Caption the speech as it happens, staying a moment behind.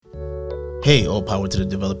Hey, all power to the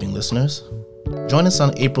developing listeners. Join us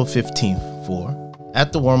on April 15th for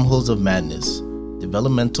At the Wormholes of Madness,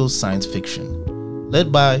 Developmental Science Fiction,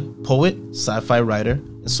 led by poet, sci-fi writer,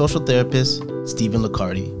 and social therapist Stephen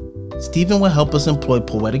Licardi. Stephen will help us employ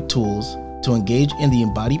poetic tools to engage in the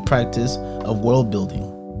embodied practice of world building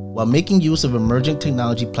while making use of emerging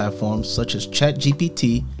technology platforms such as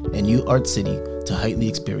ChatGPT and UArtCity to heighten the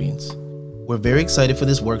experience. We're very excited for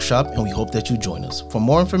this workshop and we hope that you join us. For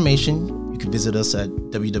more information, you can visit us at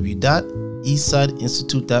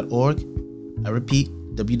www.eastsideinstitute.org. I repeat,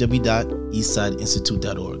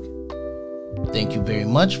 www.eastsideinstitute.org. Thank you very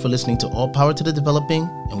much for listening to All Power to the Developing,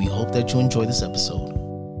 and we hope that you enjoy this episode.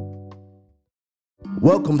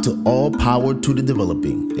 Welcome to All Power to the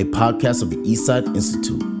Developing, a podcast of the Eastside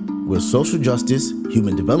Institute, where social justice,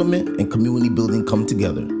 human development, and community building come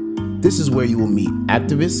together. This is where you will meet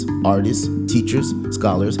activists, artists, teachers,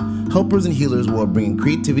 scholars, helpers, and healers who are bringing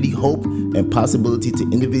creativity, hope, and possibility to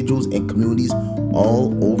individuals and communities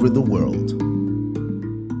all over the world.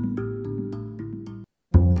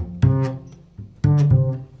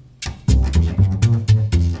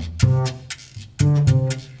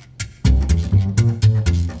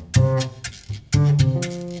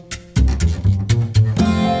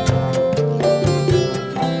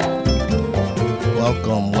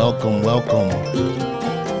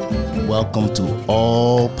 Welcome to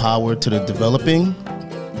All Power to the Developing.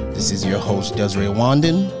 This is your host, Desiree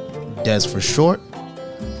Wandin, Des for short,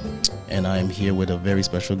 and I am here with a very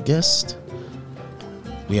special guest.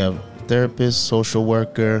 We have therapist, social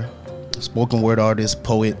worker, spoken word artist,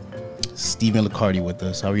 poet, Stephen Licardi with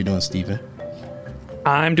us. How are you doing, Stephen?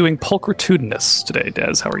 I'm doing pulchritudinous today,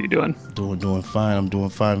 Des. How are you doing? Doing fine. I'm doing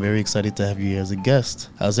fine. Very excited to have you here as a guest.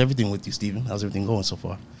 How's everything with you, Stephen? How's everything going so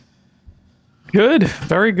far? Good,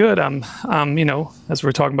 very good. As we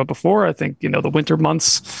were talking about before, I think, the winter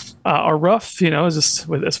months are rough, just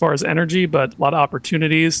as far as energy, but a lot of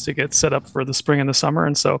opportunities to get set up for the spring and the summer.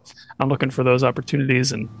 And so I'm looking for those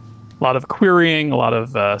opportunities and a lot of querying, a lot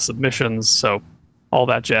of submissions. So all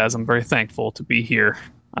that jazz. I'm very thankful to be here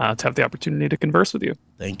to have the opportunity to converse with you.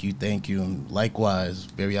 Thank you. And likewise,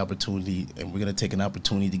 very opportunity. And we're going to take an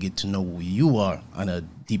opportunity to get to know who you are on a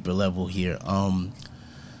deeper level here.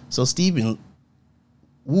 So Stephen,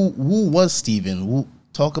 who was Stephen?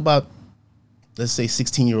 Talk about, let's say,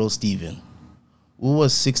 16-year-old Stephen. Who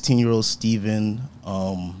was 16-year-old Stephen?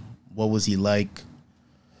 What was he like?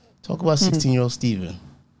 Talk about 16-year-old Stephen.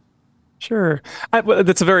 Sure.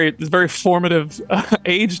 That's a very formative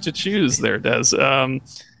age to choose there, Des.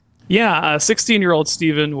 16-year-old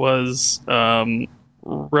Stephen was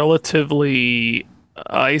relatively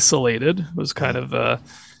isolated, was kind of a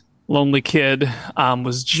lonely kid,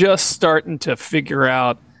 was just starting to figure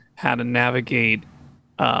out how to navigate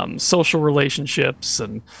social relationships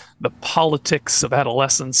and the politics of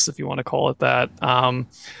adolescence, if you want to call it that.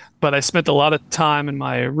 But I spent a lot of time in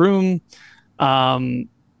my room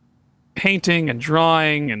painting and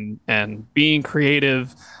drawing and being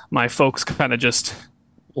creative. My folks kind of just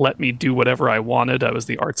let me do whatever I wanted. I was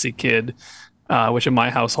the artsy kid, which in my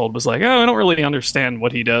household was like, oh, I don't really understand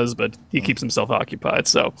what he does, but he keeps himself occupied.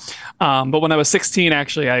 So, but when I was 16,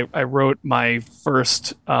 actually, I wrote my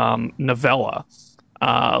first novella,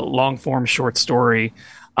 long form short story.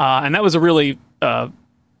 And that was a really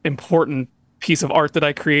important piece of art that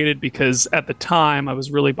I created because at the time I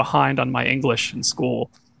was really behind on my English in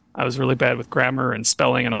school. I was really bad with grammar and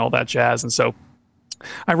spelling and all that jazz. And so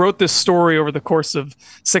I wrote this story over the course of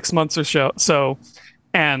 6 months or so.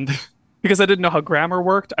 And because I didn't know how grammar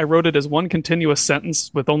worked, I wrote it as one continuous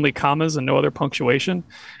sentence with only commas and no other punctuation.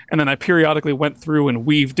 And then I periodically went through and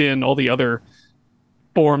weaved in all the other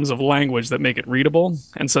forms of language that make it readable.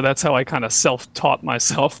 And so that's how I kind of self-taught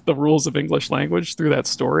myself the rules of English language through that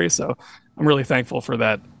story. So I'm really thankful for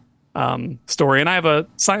that story. And I have a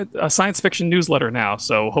science fiction newsletter now.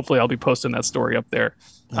 So hopefully I'll be posting that story up there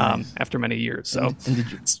after many years. So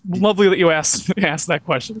it's lovely that you asked that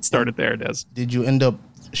question. It started there, Des. Did you end up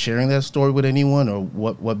sharing that story with anyone, or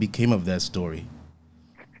what became of that story?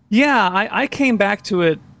 Yeah, I came back to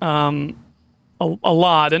it a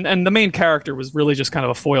lot, and the main character was really just kind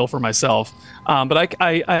of a foil for myself. But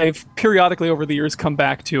I've periodically over the years come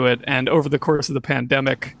back to it, and over the course of the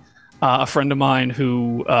pandemic, a friend of mine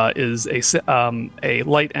who is a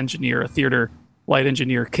light engineer, a theater light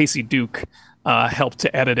engineer, Casey Duke, helped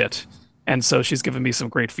to edit it. And so she's given me some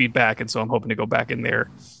great feedback. And so I'm hoping to go back in there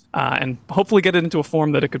and hopefully get it into a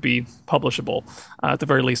form that it could be publishable, at the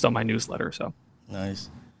very least on my newsletter. So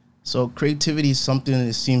nice. So creativity is something that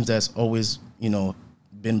it seems that's always,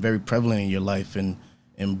 been very prevalent in your life and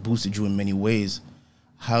boosted you in many ways.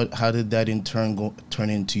 how did that in turn turn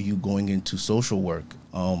into you going into social work?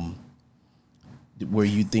 Where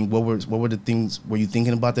you think what were the things, were you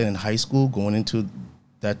thinking about that in high school, going into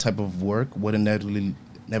that type of work? What inevitably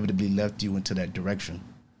left you into that direction?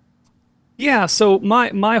 Yeah, so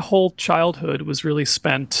my whole childhood was really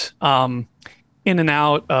spent in and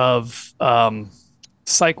out of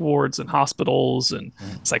psych wards and hospitals and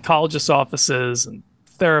psychologists' offices and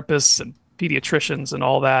therapists and pediatricians and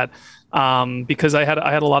all that, because I had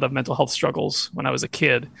a lot of mental health struggles when I was a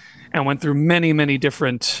kid and went through many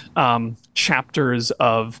different chapters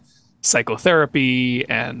of psychotherapy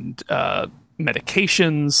and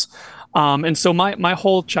medications, and so my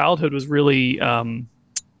whole childhood was really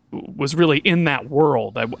in that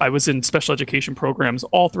world. I was in special education programs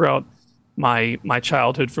all throughout my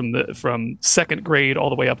childhood, from second grade all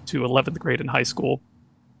the way up to 11th grade in high school.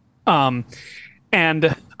 Um,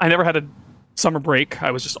 and I never had a summer break.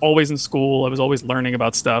 I was just always in school. I was always learning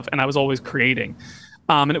about stuff, and I was always creating.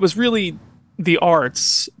 And it was really the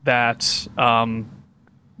arts that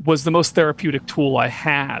was the most therapeutic tool I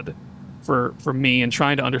had for me in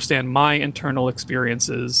trying to understand my internal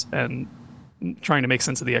experiences and trying to make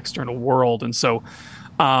sense of the external world. And so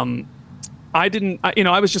um, I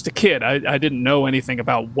was just a kid. I didn't know anything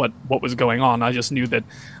about what was going on. I just knew that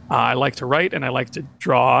I liked to write and I liked to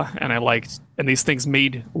draw and these things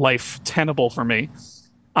made life tenable for me.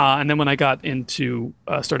 And then when I got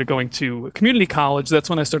started going to community college, that's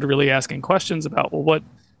when I started really asking questions about, well,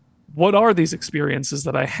 what are these experiences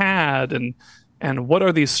that I had, and what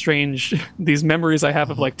are these strange these memories I have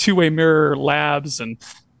of like two-way mirror labs and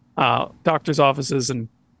doctors' offices and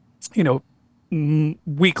you know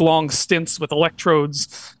week-long stints with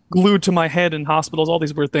electrodes glued to my head in hospitals, all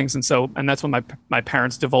these weird things. And that's when my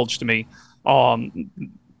parents divulged to me, um,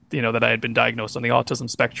 that I had been diagnosed on the autism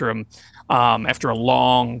spectrum, after a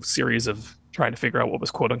long series of trying to figure out what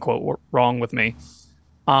was quote unquote wrong with me.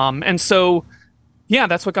 And so, yeah,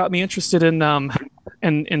 that's what got me interested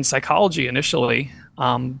in psychology initially.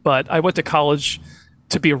 But I went to college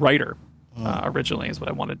to be a writer. Originally, is what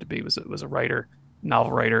I wanted to be, was a writer,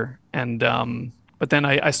 novel writer. And but then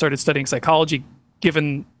I started studying psychology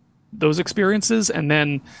given those experiences, and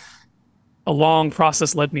then a long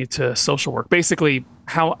process led me to social work. Basically,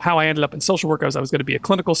 how I ended up in social work, I was going to be a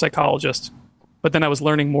clinical psychologist, but then I was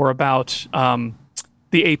learning more about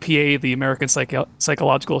the APA, the American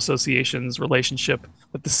Psychological Association's relationship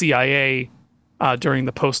with the CIA during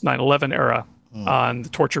the post 9/11 era, and the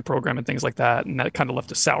torture program and things like that. And that kind of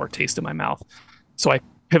left a sour taste in my mouth. So I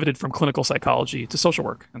pivoted from clinical psychology to social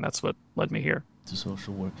work, and that's what led me here. To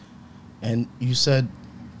social work. And you said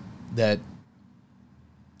that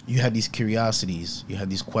you had these curiosities, you had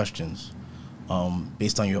these questions,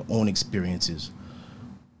 based on your own experiences.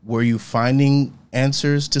 Were you finding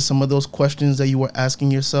answers to some of those questions that you were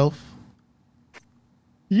asking yourself?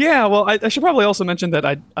 Yeah, well, I should probably also mention that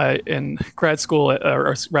I in grad school,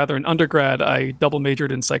 or rather in undergrad, I double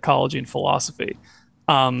majored in psychology and philosophy.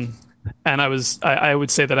 Um, and I would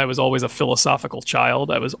say that I was always a philosophical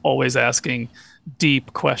child. I was always asking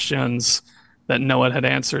deep questions that no one had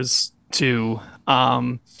answers to.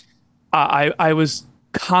 I was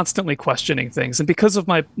constantly questioning things, and because of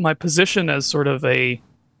my position as sort of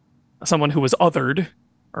someone who was othered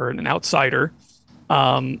or an outsider,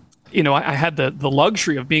 um, I had the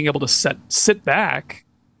luxury of being able to sit back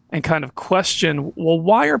and kind of question, well,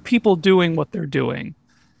 why are people doing what they're doing?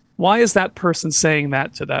 Why is that person saying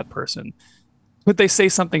that to that person? Could they say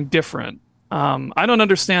something different? I don't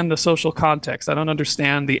understand the social context. I don't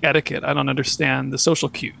understand the etiquette. I don't understand the social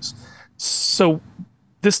cues. So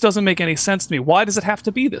this doesn't make any sense to me. Why does it have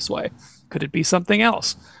to be this way? Could it be something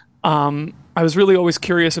else? I was really always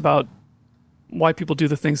curious about why people do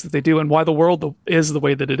the things that they do and why the world is the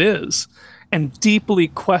way that it is, and deeply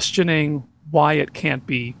questioning why it can't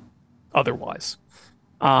be otherwise.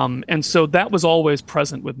 And so that was always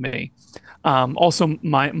present with me. Also,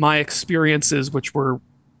 my experiences, which were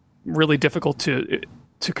really difficult to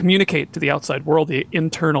communicate to the outside world, the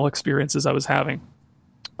internal experiences I was having.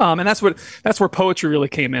 And that's where poetry really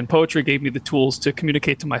came in. Poetry gave me the tools to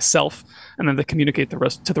communicate to myself, and then to communicate the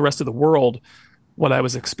rest of the world what I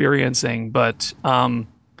was experiencing. But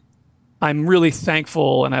I'm really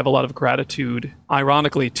thankful, and I have a lot of gratitude,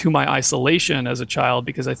 ironically, to my isolation as a child,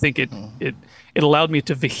 because I think it allowed me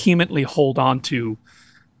to vehemently hold on to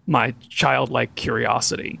my childlike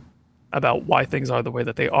curiosity about why things are the way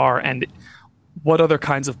that they are, and what other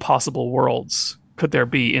kinds of possible worlds could there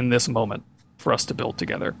be in this moment for us to build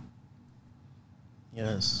together.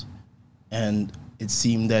 Yes. And it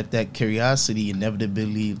seemed that curiosity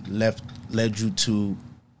inevitably led you to,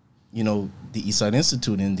 the Eastside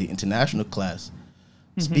Institute in the international class.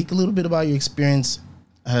 Hmm. Speak a little bit about your experience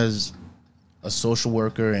as a social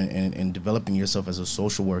worker and developing yourself as a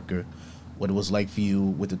social worker, what it was like for you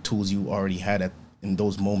with the tools you already had in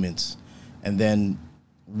those moments. And then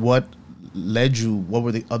what what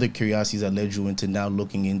were the other curiosities that led you into now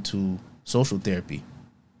looking into social therapy?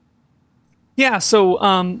 Yeah, so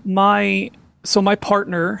my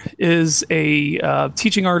partner is a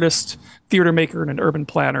teaching artist, theater maker, and an urban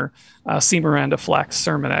planner, C. Miranda Flax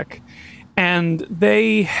Sermonek, and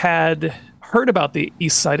they had heard about the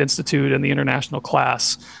East Side Institute and the international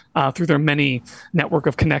class through their many network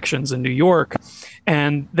of connections in New York,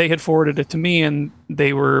 and they had forwarded it to me, and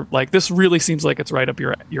they were like, "This really seems like it's right up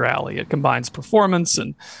your alley. It combines performance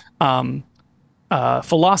and um,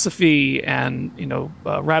 philosophy and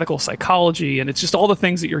radical psychology, and it's just all the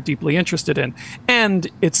things that you're deeply interested in, and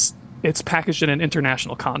it's packaged in an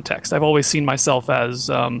international context. I've always seen myself as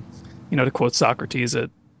to quote Socrates,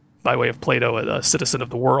 by way of Plato, a citizen of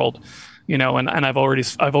the world, and I've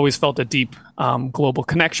always felt a deep global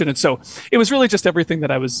connection, and so it was really just everything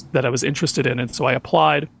that I was interested in, and so I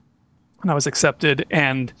applied and I was accepted,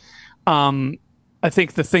 and um, I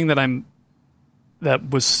think the thing that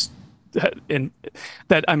was in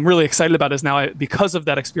that I'm really excited about is now because of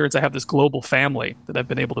that experience, I have this global family that I've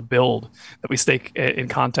been able to build, that we stay in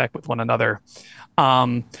contact with one another.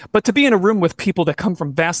 But to be in a room with people that come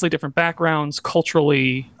from vastly different backgrounds,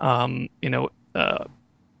 culturally, from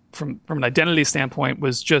an identity standpoint,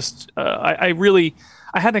 was just I really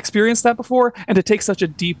I hadn't experienced that before, and to take such a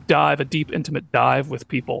deep dive, a deep intimate dive with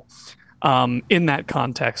people in that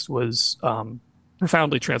context was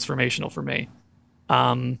profoundly transformational for me.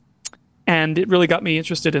 Um, and it really got me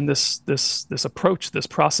interested in this approach, this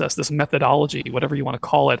process, this methodology, whatever you want to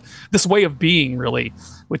call it, this way of being, really,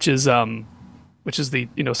 which is which is the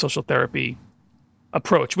social therapy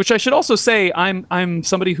approach. Which I should also say, I'm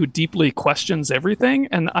somebody who deeply questions everything,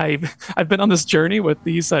 and I've been on this journey with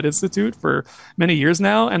the Eastside Institute for many years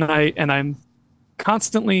now, and I'm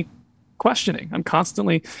constantly questioning. I'm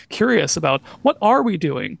constantly curious about what are we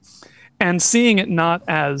doing, and seeing it not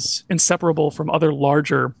as inseparable from other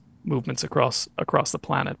larger movements across the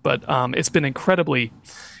planet. But it's been incredibly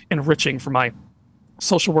enriching for my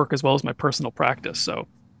social work as well as my personal practice. So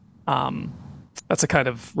um, that's a kind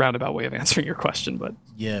of roundabout way of answering your question. But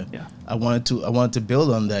Yeah, yeah, I wanted to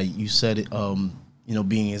build on that. You said,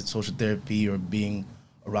 being in social therapy or being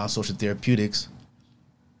around social therapeutics,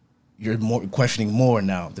 you're more questioning more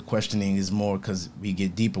now. The questioning is more because we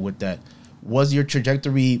get deeper with that. Was your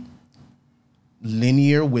trajectory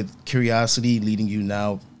linear with curiosity leading you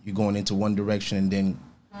now? You're going into one direction and then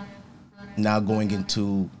now going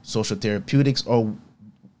into social therapeutics, or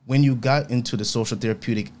when you got into the social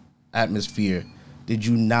therapeutic atmosphere, did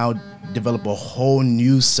you now develop a whole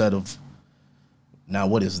new set of now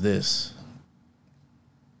what is this?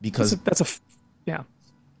 Because that's a yeah.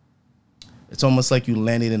 it's almost like you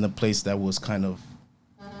landed in a place that was kind of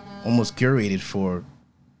almost curated for,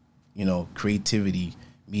 creativity,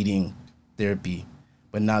 meeting, therapy.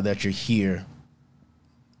 But now that you're here,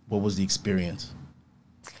 what was the experience?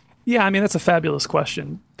 Yeah, I mean that's a fabulous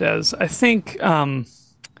question, Des. I think I'm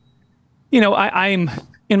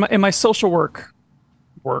in my social work.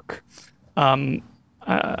 Um,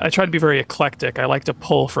 I try to be very eclectic. I like to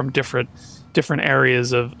pull from different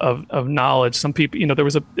areas of knowledge. Some people, there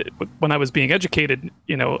was a when I was being educated,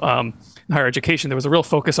 in higher education, there was a real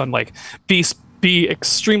focus on like be be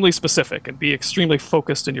extremely specific and be extremely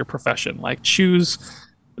focused in your profession. Like choose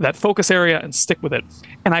that focus area and stick with it.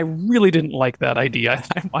 And I really didn't like that idea.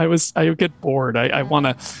 I would get bored. I want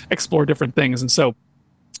to explore different things, and so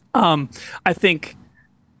um, I think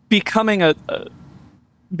becoming a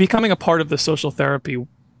part of the social therapy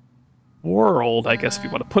world, I guess if you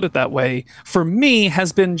want to put it that way, for me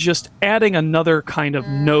has been just adding another kind of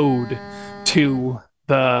node to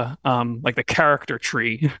the like the character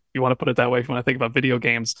tree, if you want to put it that way, if you want to think about video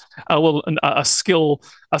games, a skill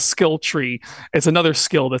tree. It's another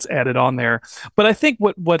skill that's added on there. But I think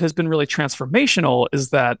what has been really transformational is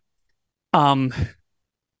that um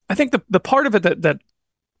I think the part of it that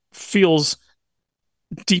feels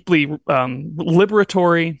deeply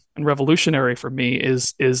liberatory and revolutionary for me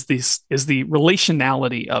is the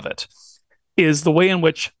relationality of it, is the way in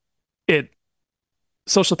which it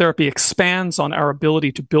social therapy expands on our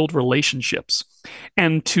ability to build relationships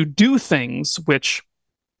and to do things which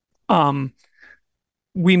um,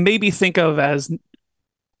 we maybe think of as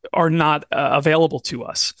are not available to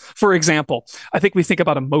us. For example, I think we think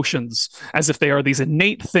about emotions as if they are these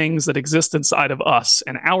innate things that exist inside of us,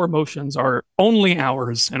 and our emotions are only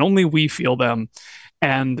ours, and only we feel them,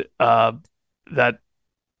 and that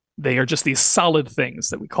they are just these solid things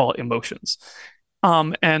that we call emotions.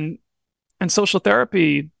 And social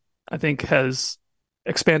therapy, I think, has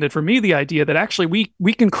expanded for me the idea that actually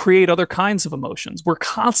we can create other kinds of emotions. We're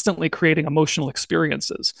constantly creating emotional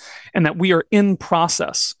experiences, and that we are in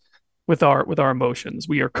process with our emotions.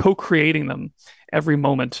 We are co-creating them every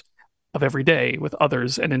moment of every day with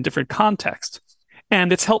others and in different contexts.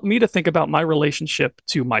 And it's helped me to think about my relationship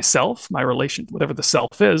to myself, my relation, whatever the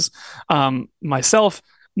self is, myself,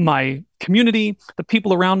 my community, the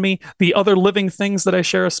people around me, the other living things that I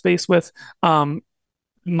share a space with,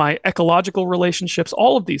 my ecological relationships,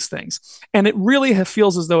 all of these things. And it really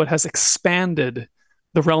feels as though it has expanded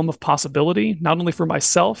the realm of possibility, not only for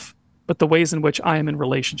myself, but the ways in which I am in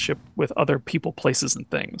relationship with other people, places, and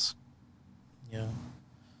things. Yeah.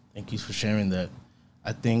 Thank you for sharing that.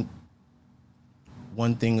 I think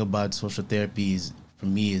one thing about social therapy is, for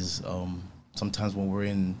me, is sometimes when we're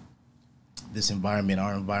in this environment,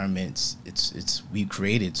 our environment, it's we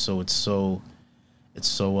created, so it's so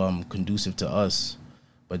conducive to us.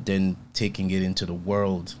 But then taking it into the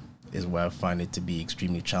world is where I find it to be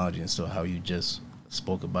extremely challenging. So how you just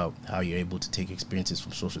spoke about how you're able to take experiences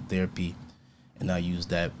from social therapy and now use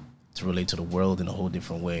that to relate to the world in a whole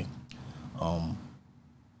different way. Um,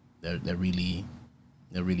 that really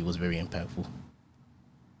was very impactful.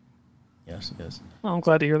 Yes, yes. Well, I'm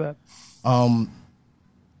glad to hear that. Um,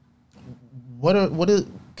 what are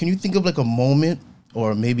can you think of like a moment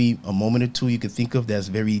or maybe a moment or two you could think of that's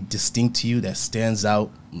very distinct to you that stands out,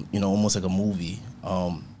 almost like a movie,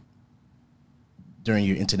 during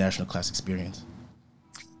your international class experience?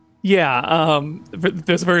 Yeah,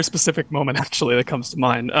 there's a very specific moment actually that comes to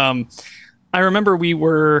mind. I remember we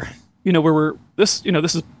were this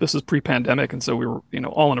is pre-pandemic, and so we were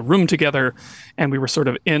all in a room together, and we were sort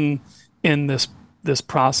of in this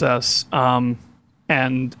process.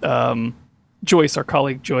 And Joyce, our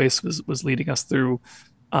colleague Joyce, was leading us through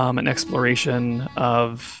an exploration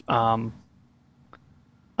of I'm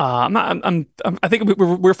not I think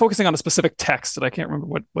we're focusing on a specific text that I can't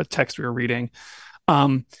remember what text we were reading.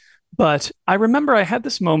 Um, but I remember I had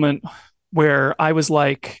this moment where I was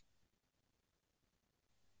like,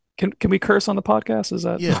 can we curse on the podcast? Is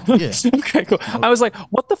that Yeah, yeah. okay? Cool. No. I was like,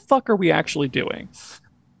 what the fuck are we actually doing?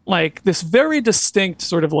 Like this very distinct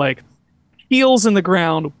sort of like heels in the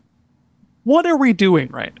ground. What are we doing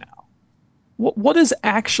right now? What is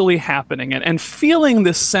actually happening? And feeling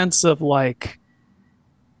this sense of like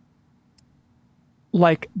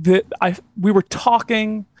the I we were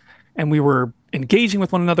talking and we were engaging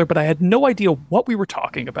with one another, but I had no idea what we were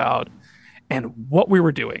talking about and what we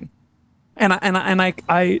were doing. And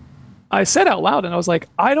I said out loud, and I was like,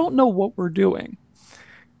 I don't know what we're doing.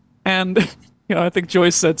 And I think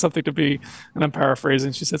Joyce said something to me, and I'm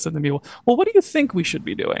paraphrasing. She said something to me, well, what do you think we should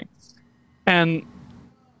be doing? And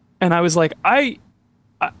I was like, I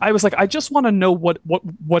was like, I just want to know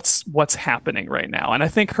what's happening right now. And I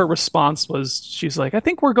think her response was, she's like, I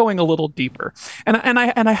think we're going a little deeper. And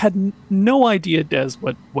I had no idea, Des,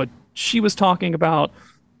 what she was talking about,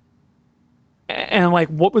 and like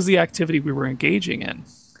what was the activity we were engaging in.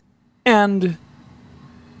 And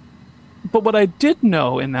but what I did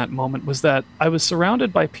know in that moment was that I was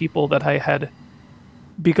surrounded by people that I had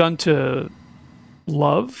begun to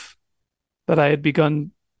love, that I had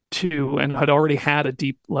begun to and had already had a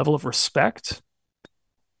deep level of respect.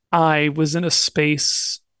 I was in a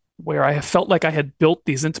space where I felt like I had built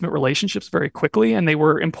these intimate relationships very quickly, and they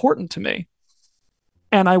were important to me.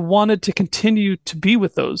 And I wanted to continue to be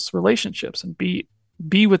with those relationships and be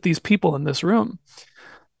with these people in this room.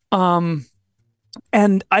 Um,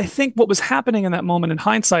 and I think what was happening in that moment in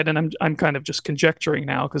hindsight, and I'm kind of just conjecturing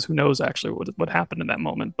now because who knows actually what happened in that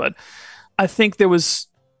moment, but I think there was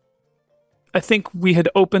I think we had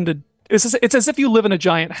opened a it's as if you live in a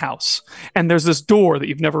giant house and there's this door that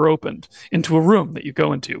you've never opened into a room that you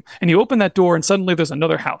go into, and you open that door and suddenly there's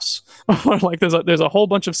another house. Like there's a whole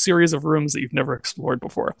bunch of series of rooms that you've never explored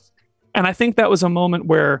before. And I think that was a moment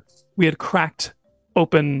where we had cracked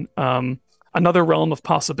open another realm of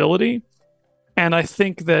possibility. And I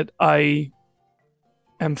think that I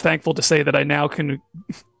am thankful to say that I now can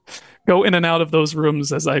go in and out of those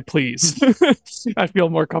rooms as I please. I feel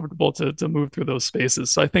more comfortable to move through those spaces.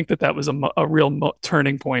 So I think that that was a real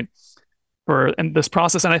turning point for and this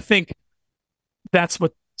process. And I think that's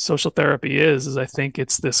what social therapy is I think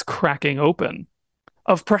it's this cracking open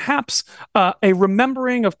of perhaps a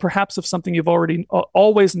remembering of perhaps of something you've already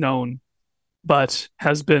always known, but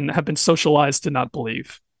have been socialized to not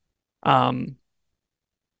believe. Um,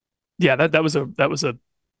 yeah, that was a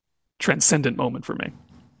transcendent moment for me.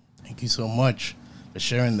 Thank you so much for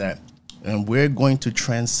sharing that. And we're going to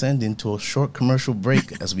transcend into a short commercial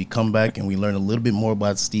break as we come back and we learn a little bit more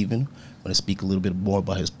about Stephen. I'm going to speak a little bit more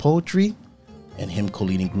about his poetry and him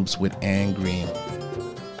co-leading groups with Anne Green.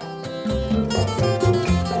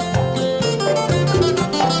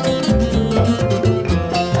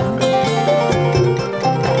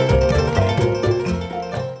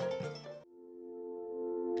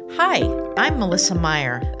 Hi, I'm Melissa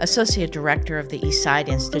Meyer, Associate Director of the Eastside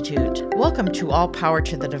Institute. Welcome to All Power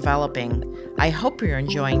to the Developing. I hope you're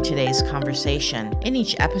enjoying today's conversation. In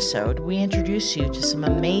each episode, we introduce you to some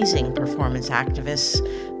amazing performance activists,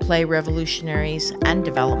 play revolutionaries, and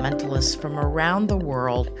developmentalists from around the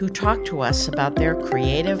world who talk to us about their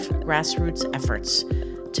creative grassroots efforts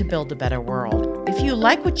to build a better world. If you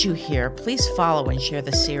like what you hear, please follow and share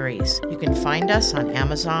the series. You can find us on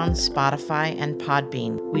Amazon, Spotify, and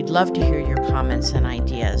Podbean. We'd love to hear your comments and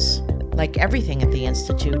ideas. Like everything at the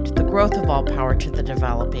Institute, the growth of All Power to the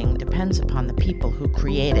Developing depends upon the people who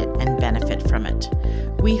create it and benefit from it.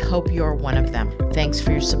 We hope you're one of them. Thanks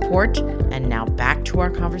for your support, and now back to our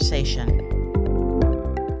conversation.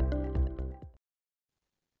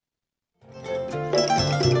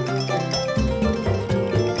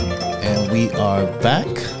 We are back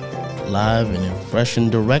live and in fresh and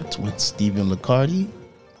direct with Stephen Licardi.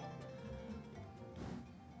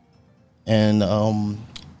 And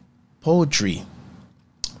poetry.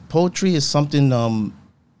 Poetry is something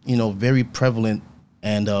very prevalent,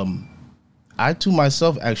 and I too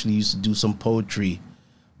myself actually used to do some poetry.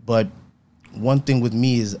 But one thing with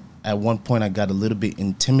me is at one point I got a little bit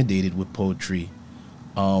intimidated with poetry.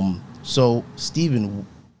 So Stephen,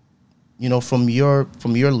 from your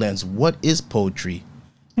lens, what is poetry?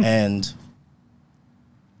 And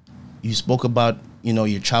you spoke about,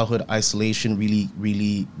 your childhood isolation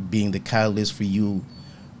really being the catalyst for you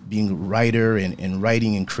being a writer and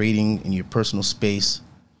writing and creating in your personal space.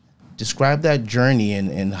 Describe that journey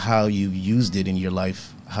and how you've used it in your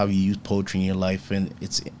life, how you use poetry in your life and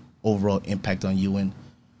its overall impact on you. And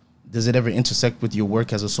does it ever intersect with your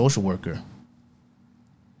work as a social worker?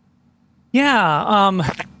 Yeah.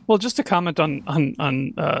 Well, just to comment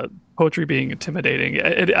on poetry being intimidating,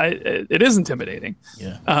 it is intimidating.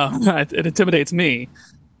 Yeah. It intimidates me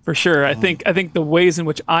for sure. I think the ways in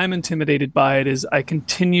which I'm intimidated by it is I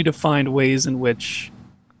continue to find ways in which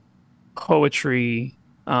poetry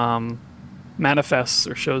manifests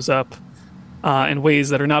or shows up in ways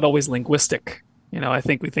that are not always linguistic. I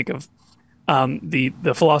think we think of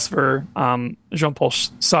the philosopher Jean-Paul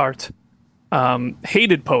Sartre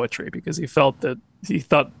hated poetry because he thought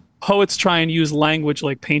poets try and use language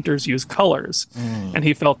like painters use colors. And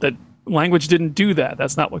he felt that language didn't do that.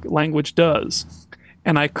 That's not what language does.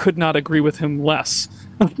 And I could not agree with him less.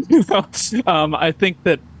 I think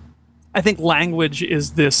language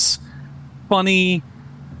is this funny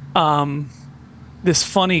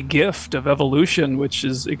gift of evolution, which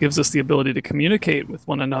is it gives us the ability to communicate with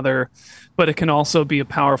one another, but it can also be a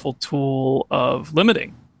powerful tool of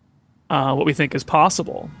limiting what we think is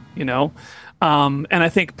possible, and I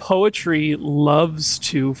think poetry loves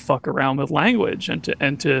to fuck around with language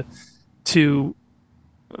and to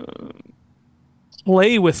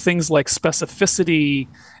play with things like specificity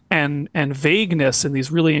and vagueness in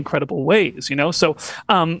these really incredible ways. So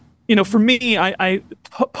for me,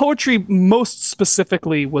 poetry most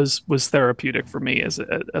specifically was therapeutic for me as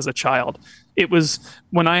a child. It was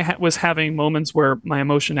when I was having moments where my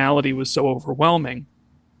emotionality was so overwhelming,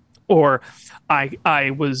 or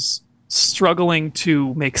I was struggling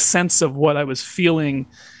to make sense of what I was feeling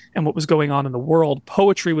and what was going on in the world.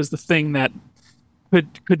 Poetry was the thing that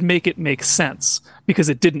could make it make sense because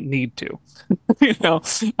it didn't need to,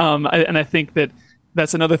 and I think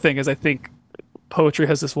that's another thing is I think poetry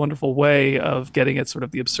has this wonderful way of getting at sort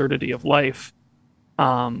of the absurdity of life,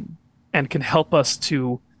 and can help us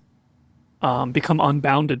to become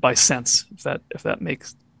unbounded by sense, if that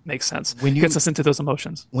makes sense. Gets us into those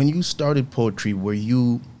emotions. When you started poetry, were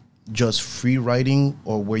you just free writing,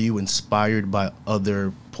 or were you inspired by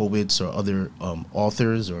other poets or other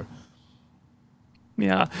authors? Or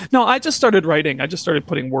Yeah, no, I just started writing. I just started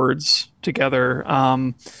putting words together.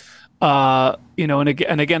 And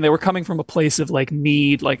again, they were coming from a place of like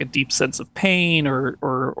need, like a deep sense of pain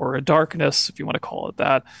or a darkness, if you want to call it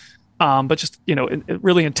that. But just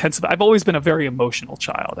really intensive. I've always been a very emotional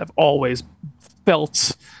child. I've always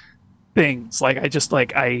felt things like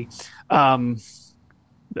a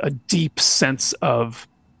deep sense of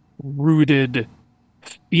rooted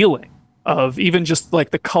feeling of even just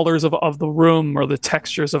like the colors of the room or the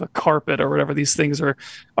textures of a carpet or whatever. These things are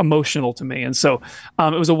emotional to me. And so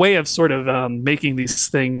it was a way of sort of making these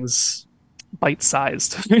things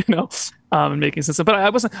bite-sized, and making sense. But I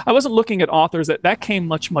wasn't looking at authors that came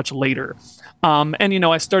much later. And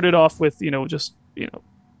I started off with just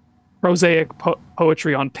prosaic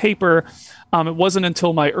poetry on paper. It wasn't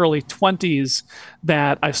until my early 20s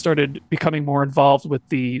that I started becoming more involved with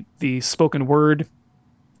the spoken word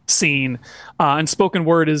scene. And spoken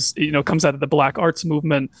word is comes out of the Black arts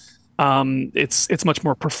movement. It's much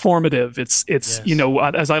more performative. It's Yes.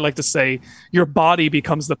 as I like to say, your body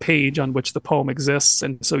becomes the page on which the poem exists,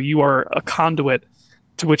 and so you are a conduit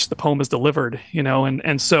to which the poem is delivered.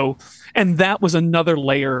 And that was another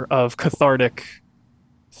layer of cathartic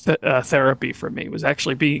therapy for me, was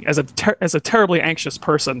actually being as a terribly anxious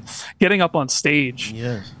person, getting up on stage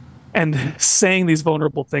Yes. and saying these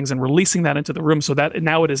vulnerable things and releasing that into the room, so that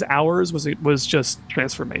now it is ours, was just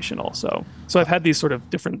transformational. So I've had these sort of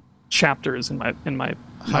different chapters in my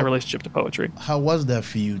How relationship to poetry. how was that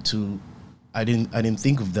for you to? I didn't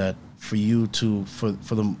think of that for you to for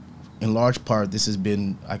the in large part this has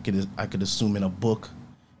been I could assume in a book,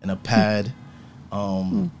 in a pad,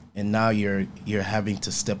 and now you're having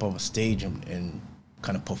to step on a stage and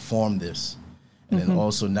kind of perform this, and then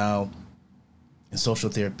also now in social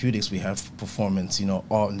therapeutics we have performance,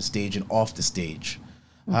 on the stage and off the stage.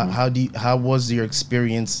 How was your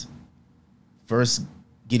experience first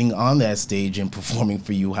getting on that stage and performing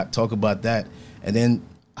for you? Talk about that, and then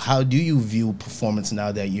how do you view performance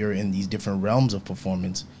now that you're in these different realms of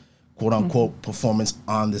performance, quote unquote performance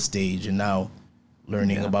on the stage, and now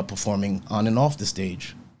learning about performing on and off the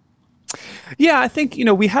stage? Yeah, I think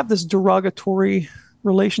we have this derogatory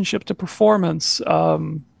relationship to performance.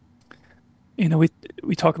 We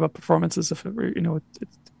talk about performance as if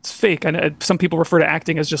it's fake, and some people refer to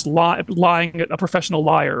acting as just lying, a professional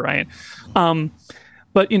liar, right?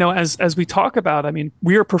 But as we talk about, I mean,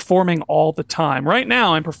 we are performing all the time. Right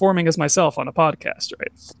now, I'm performing as myself on a podcast,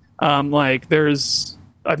 right?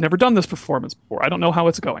 I've never done this performance before. I don't know how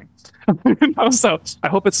it's going. So I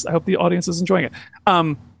hope the audience is enjoying it.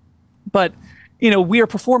 But we are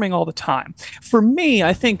performing all the time. For me,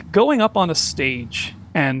 I think going up on a stage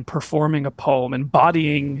and performing a poem,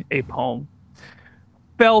 embodying a poem,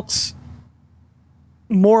 felt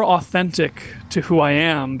more authentic to who I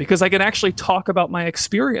am, because I can actually talk about my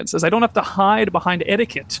experiences. I don't have to hide behind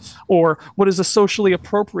etiquette or what is a socially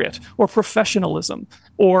appropriate or professionalism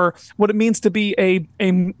or what it means to be a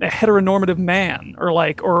heteronormative man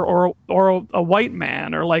or a white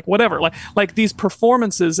man or whatever. Like these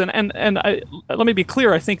performances, let me be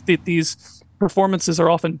clear. I think that these performances are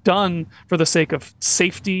often done for the sake of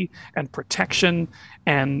safety and protection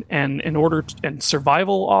and in order and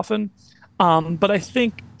survival often. But I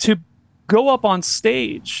think to go up on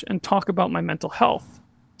stage and talk about my mental health,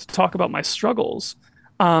 to talk about my struggles,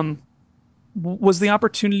 was the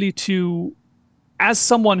opportunity to, as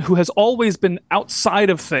someone who has always been outside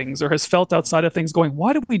of things or has felt outside of things, going,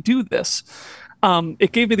 why did we do this?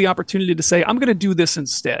 It gave me the opportunity to say, I'm going to do this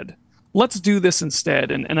instead. Let's do this instead.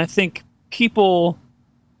 And I think people,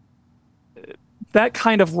 that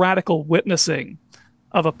kind of radical witnessing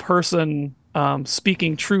of a person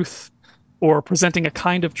speaking truth or presenting a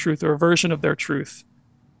kind of truth or a version of their truth,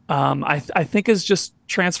 I think is just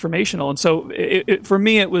transformational. And so for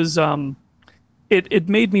me, it was, it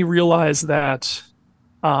made me realize that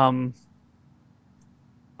I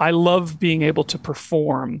love being able to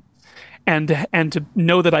perform and to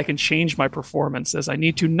know that I can change my performance as I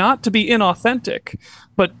need to, not to be inauthentic,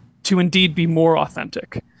 but to indeed be more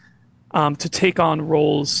authentic, to take on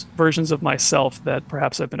roles, versions of myself that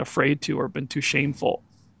perhaps I've been afraid to or been too shameful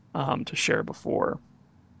to share before.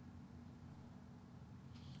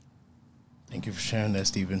 Thank you for sharing that,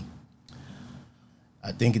 Stephen.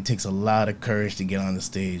 I think it takes a lot of courage to get on the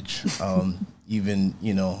stage. Even,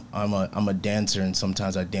 I'm a dancer, and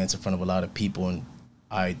sometimes I dance in front of a lot of people, and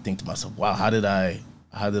I think to myself, wow, how did I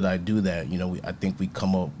do that? I think we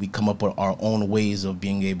come up with our own ways of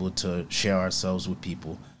being able to share ourselves with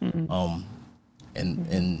people.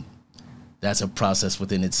 And that's a process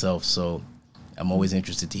within itself. So I'm always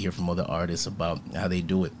interested to hear from other artists about how they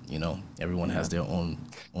do it. Everyone has their own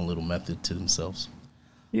little method to themselves.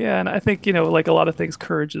 Yeah, and I think like a lot of things,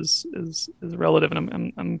 courage is relative,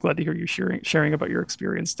 and I'm glad to hear you sharing about your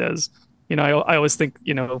experience, Des. I always think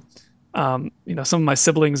some of my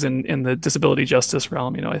siblings in the disability justice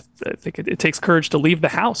realm, I think it takes courage to leave the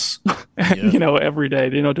house, every day,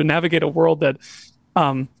 to navigate a world that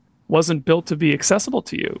wasn't built to be accessible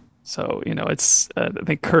to you. So, it's, I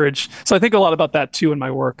think courage. So I think a lot about that too in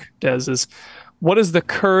my work, Des, is what is the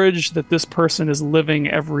courage that this person is living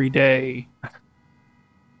every day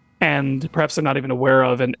and perhaps they're not even aware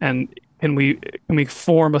of, and can we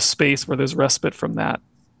form a space where there's respite from that?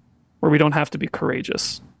 where we don't have to be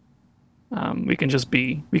courageous. We can just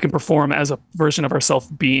be, we can perform as a version of ourselves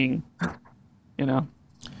being, you know?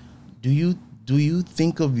 Do you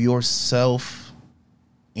think of yourself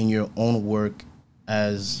in your own work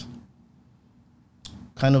as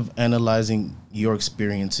kind of analyzing your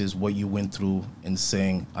experiences, what you went through, and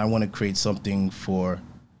saying, I want to create something for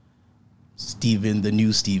Steven, the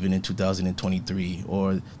new Steven in 2023,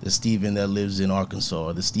 or the Steven that lives in Arkansas,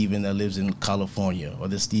 or the Steven that lives in California, or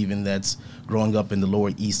the Steven that's growing up in the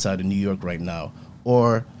Lower East Side of New York right now?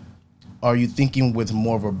 Or are you thinking with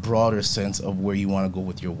more of a broader sense of where you want to go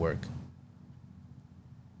with your work?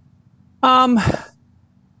 Um,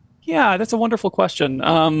 yeah, that's a wonderful question.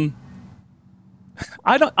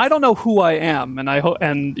 I don't know who I am, and I hope,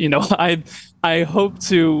 and I hope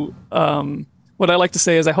to, what I like to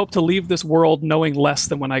say is I hope to leave this world knowing less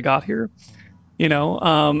than when I got here. You know,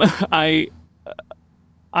 I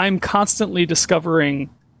I'm constantly discovering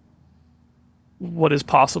what is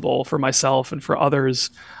possible for myself and for others.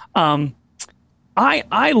 Um,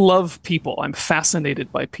 I love people. I'm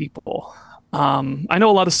fascinated by people. I know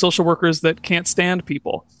a lot of social workers that can't stand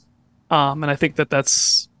people, and I think that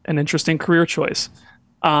that's an interesting career choice.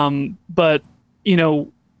 But you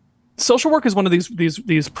know, social work is one of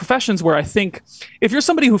these professions where I think if you're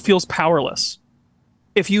somebody who feels powerless,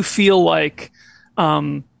 if you feel like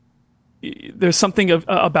there's something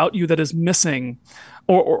about you that is missing,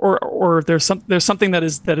 or there's something that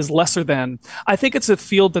is lesser than. I think it's a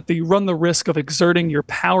field that you run the risk of exerting your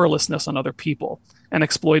powerlessness on other people and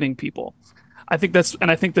exploiting people. I think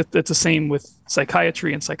that that's the same with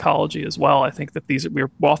psychiatry and psychology as well. I think that we're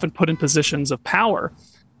often put in positions of power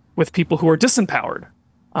with people who are disempowered,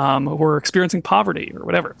 who are experiencing poverty or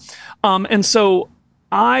whatever, and so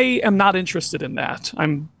I am not interested in that.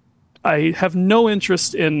 I have no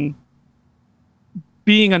interest in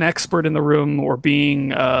being an expert in the room or being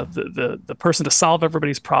the person to solve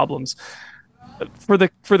everybody's problems. For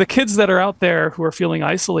the kids that are out there who are feeling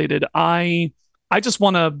isolated, I just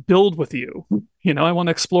want to build with you. You know, I want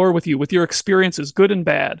to explore with you, with your experiences, good and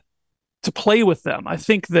bad, to play with them. I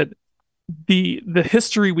think that the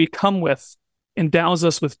history we come with endows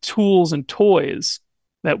us with tools and toys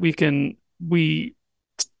that we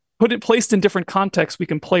put it placed in different contexts. We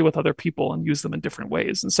can play with other people and use them in different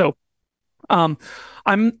ways. And so um,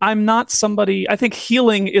 I'm not somebody. I think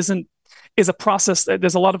healing is a process.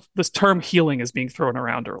 There's a lot of this term healing is being thrown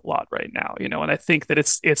around a lot right now, you know, and I think that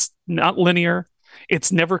it's not linear,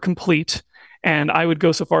 it's never complete, and I would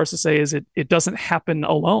go so far as to say is it doesn't happen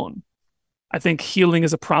alone. I think healing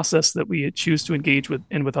is a process that we choose to engage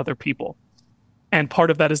with other people, and part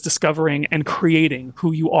of that is discovering and creating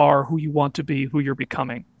who you are, who you want to be, who you're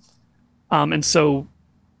becoming. And so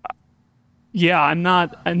yeah, I'm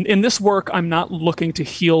not, and in this work, I'm not looking to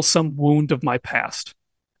heal some wound of my past.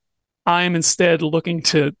 I am instead looking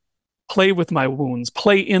to play with my wounds,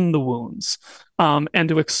 play in the wounds, and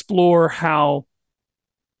to explore how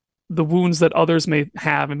the wounds that others may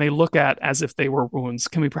have and may look at as if they were wounds,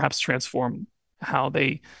 can we perhaps transform how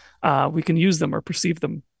we can use them or perceive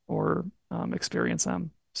them or experience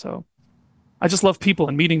them. So I just love people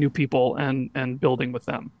and meeting new people and building with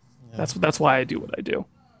them. Yeah. That's why I do what I do.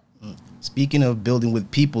 Speaking of building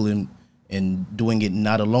with people and doing it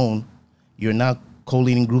not alone, you're now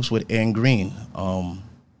co-leading groups with Aaron Green.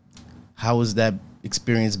 How has that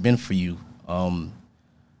experience been for you? I'm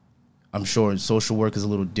sure social work is a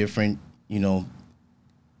little different, you know,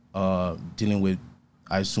 dealing with,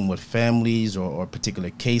 I assume, with families or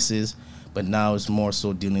particular cases, but now it's more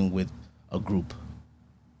so dealing with a group.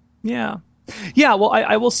 Yeah. Yeah. Well,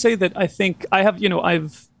 I will say that I think I have,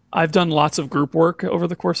 I've done lots of group work over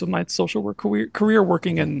the course of my social work career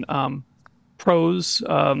working in PROS,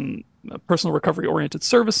 personal recovery oriented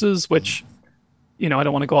services, which, I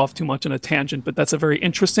don't want to go off too much on a tangent, but that's a very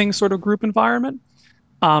interesting sort of group environment.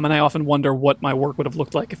 And I often wonder what my work would have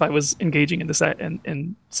looked like if I was engaging in this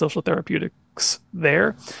in social therapeutics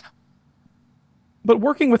there. But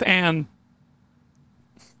working with Anne,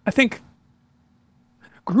 I think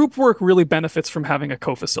group work really benefits from having a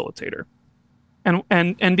co-facilitator.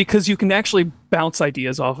 And because you can actually bounce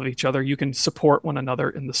ideas off of each other, you can support one another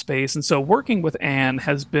in the space. And so working with Anne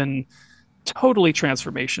has been totally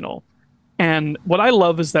transformational. And what I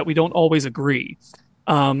love is that we don't always agree.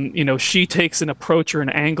 She takes an approach or an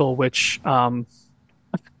angle which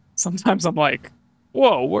sometimes I'm like,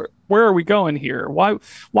 whoa, where are we going here? Why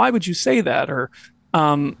would you say that? Or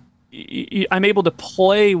um, I'm able to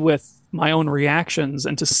play with my own reactions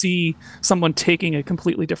and to see someone taking a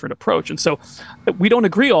completely different approach. And so we don't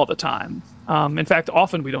agree all the time. In fact,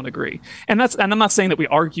 often we don't agree. And I'm not saying that we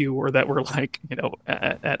argue or that we're like,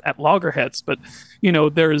 at loggerheads, but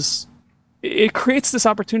it creates this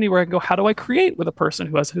opportunity where I can go, how do I create with a person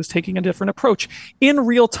who's taking a different approach in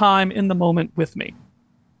real time, in the moment with me?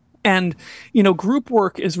 And group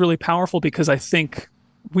work is really powerful because I think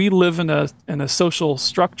we live in a social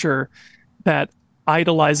structure that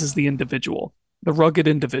idolizes the individual, the rugged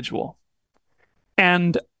individual.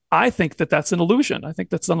 And I think that that's an illusion. I think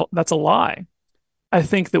that's a lie. I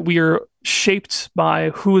think that we are shaped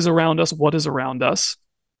by who is around us, what is around us,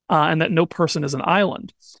 and that no person is an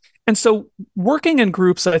island. And so, working in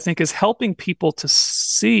groups, I think, is helping people to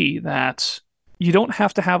see that you don't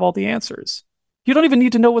have to have all the answers. You don't even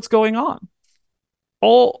need to know what's going on.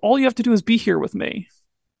 All you have to do is be here with me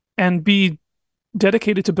and be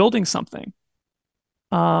dedicated to building something.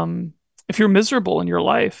 Um, if you're miserable in your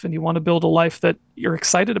life and you want to build a life that you're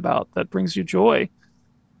excited about, that brings you joy,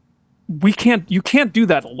 you can't do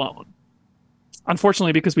that alone.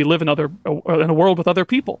 Unfortunately, because we live in a world with other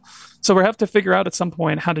people, so we have to figure out at some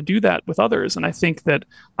point how to do that with others. And I think that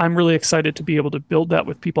I'm really excited to be able to build that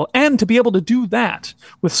with people and to be able to do that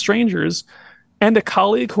with strangers and a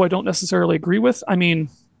colleague who I don't necessarily agree with. I mean,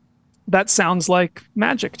 that sounds like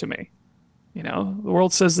magic to me. The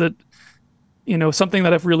world says that, something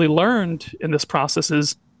that I've really learned in this process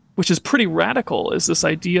is, which is pretty radical, is this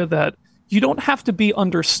idea that you don't have to be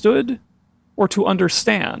understood or to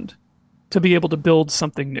understand to be able to build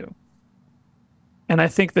something new. And I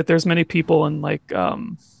think that there's many people in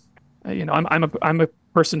I'm a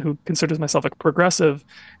person who considers myself a progressive,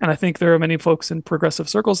 and I think there are many folks in progressive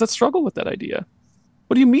circles that struggle with that idea.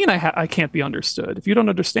 What do you mean I can't be understood? If you don't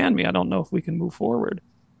understand me, I don't know if we can move forward.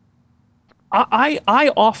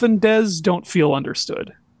 I often, Des, don't feel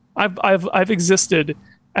understood. I've existed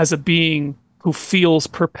as a being who feels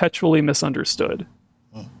perpetually misunderstood.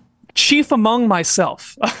 Chief among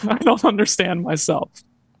myself. I don't understand myself.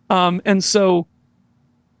 And so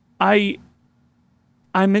I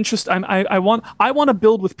I'm interested. I want to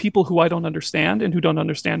build with people who I don't understand and who don't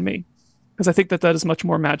understand me, because I think that that is much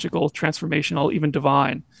more magical, transformational, even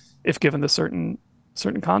divine, if given the certain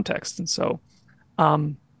context. And so,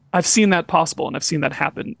 um, I've seen that possible, and I've seen that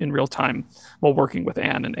happen in real time while working with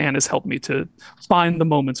Anne, and Anne has helped me to find the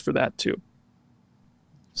moments for that too.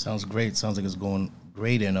 Sounds great. Sounds like it's going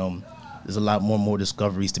great, and there's a lot more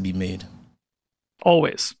discoveries to be made.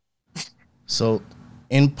 Always. So,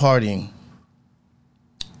 in parting,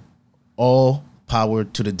 all power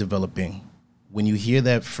to the developing. When you hear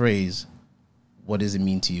that phrase, what does it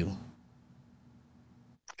mean to you?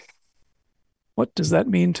 What does that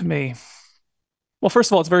mean to me? Well,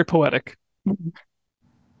 first of all, it's very poetic, and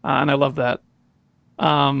I love that.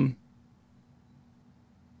 Um,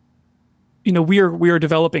 we are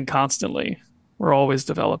developing constantly. We're always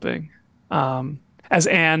developing. As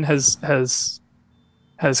Anne has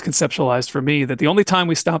conceptualized for me, that the only time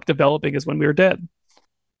we stop developing is when we are dead,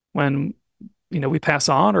 when we pass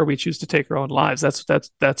on or we choose to take our own lives.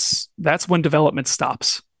 That's when development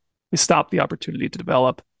stops. We stop the opportunity to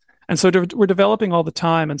develop, and so we're developing all the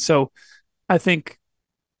time. And so I think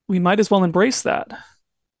we might as well embrace that.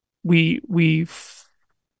 We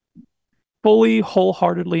fully,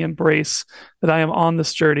 wholeheartedly embrace that I am on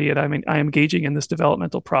this journey and I am engaging in this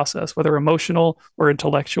developmental process, whether emotional or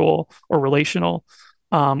intellectual or relational,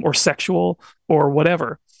 or sexual or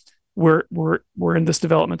whatever. We're in this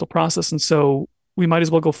developmental process, and so we might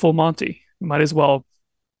as well go full Monty. We might as well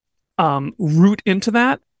root into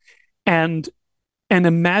that and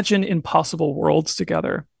imagine impossible worlds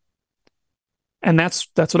together. And that's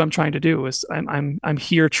what I'm trying to do. Is I'm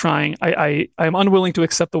here trying. I'm unwilling to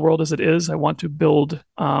accept the world as it is. I want to build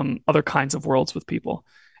other kinds of worlds with people,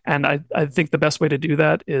 and I think the best way to do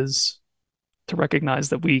that is to recognize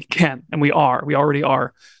that we can, and we already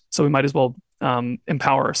are. So we might as well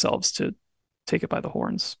empower ourselves to take it by the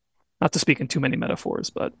horns. Not to speak in too many metaphors,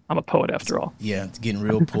 but I'm a poet after all. Yeah, it's getting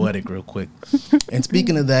real poetic real quick. And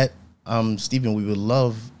speaking of that, Stephen, we would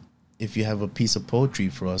love if you have a piece of poetry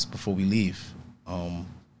for us before we leave.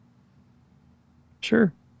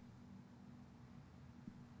 Sure.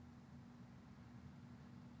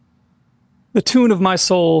 The tune of my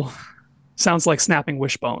soul sounds like snapping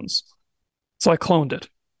wishbones. So I cloned it,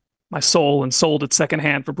 my soul, and sold it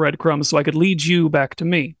secondhand for breadcrumbs so I could lead you back to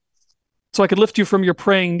me. So I could lift you from your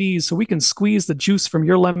praying knees so we can squeeze the juice from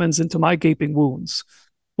your lemons into my gaping wounds.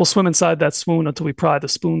 We'll swim inside that swoon until we pry the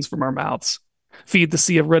spoons from our mouths. Feed the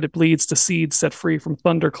sea of red it bleeds to seeds set free from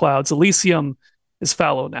thunder clouds. Elysium is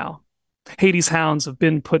fallow now. Hades' hounds have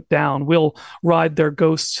been put down. We'll ride their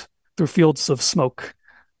ghosts through fields of smoke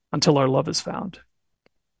until our love is found.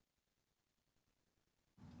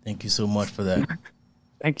 Thank you so much for that.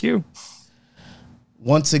 Thank you.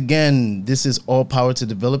 Once again, this is All Power to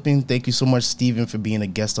Developing. Thank you so much, Stephen, for being a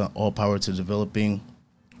guest on All Power to Developing.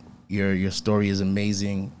 Your story is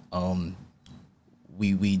amazing.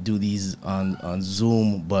 We do these on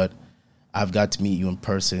Zoom, but I've got to meet you in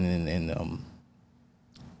person, and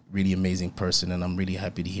really amazing person, and I'm really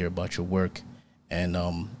happy to hear about your work, and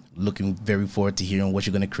looking very forward to hearing what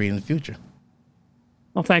you're going to create in the future.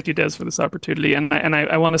 Well, thank you, Des, for this opportunity. And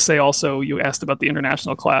I want to say also, you asked about the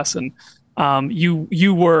international class, and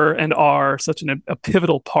you were and are such a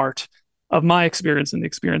pivotal part of my experience and the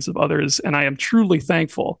experience of others. And I am truly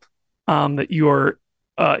thankful that you are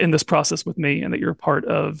in this process with me, and that you're a part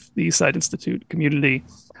of the Eastside Institute community,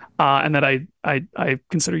 and that I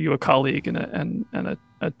consider you a colleague and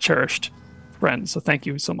a cherished friend. So thank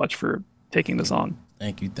you so much for taking this on.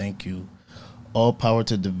 Thank you. All Power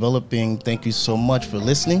to Developing. Thank you so much for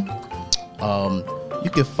listening. You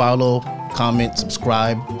can follow, comment,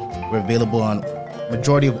 subscribe. We're available on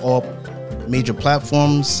majority of all major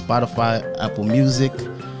platforms: Spotify, Apple Music,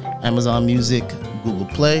 Amazon Music, Google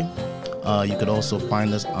Play. You could also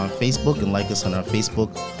find us on Facebook and like us on our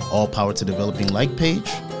Facebook All Power to Developing like page.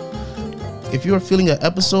 If you're feeling an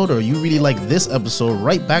episode, or you really like this episode,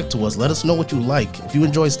 write back to us. Let us know what you like. If you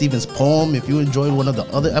enjoyed Stephen's poem, if you enjoyed one of the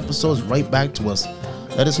other episodes, write back to us.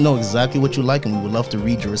 Let us know exactly what you like, and we would love to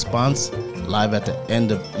read your response live at the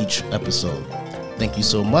end of each episode. Thank you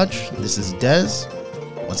so much. This is Des.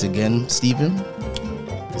 Once again, Stephen,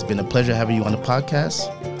 it's been a pleasure having you on the podcast,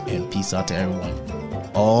 and peace out to everyone.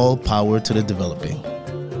 All power to the developing.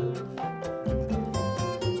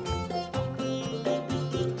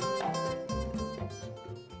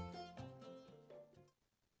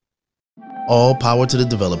 All Power to the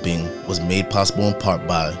Developing was made possible in part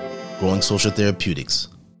by Growing Social Therapeutics,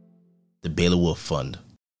 the Baylor Wolf Fund.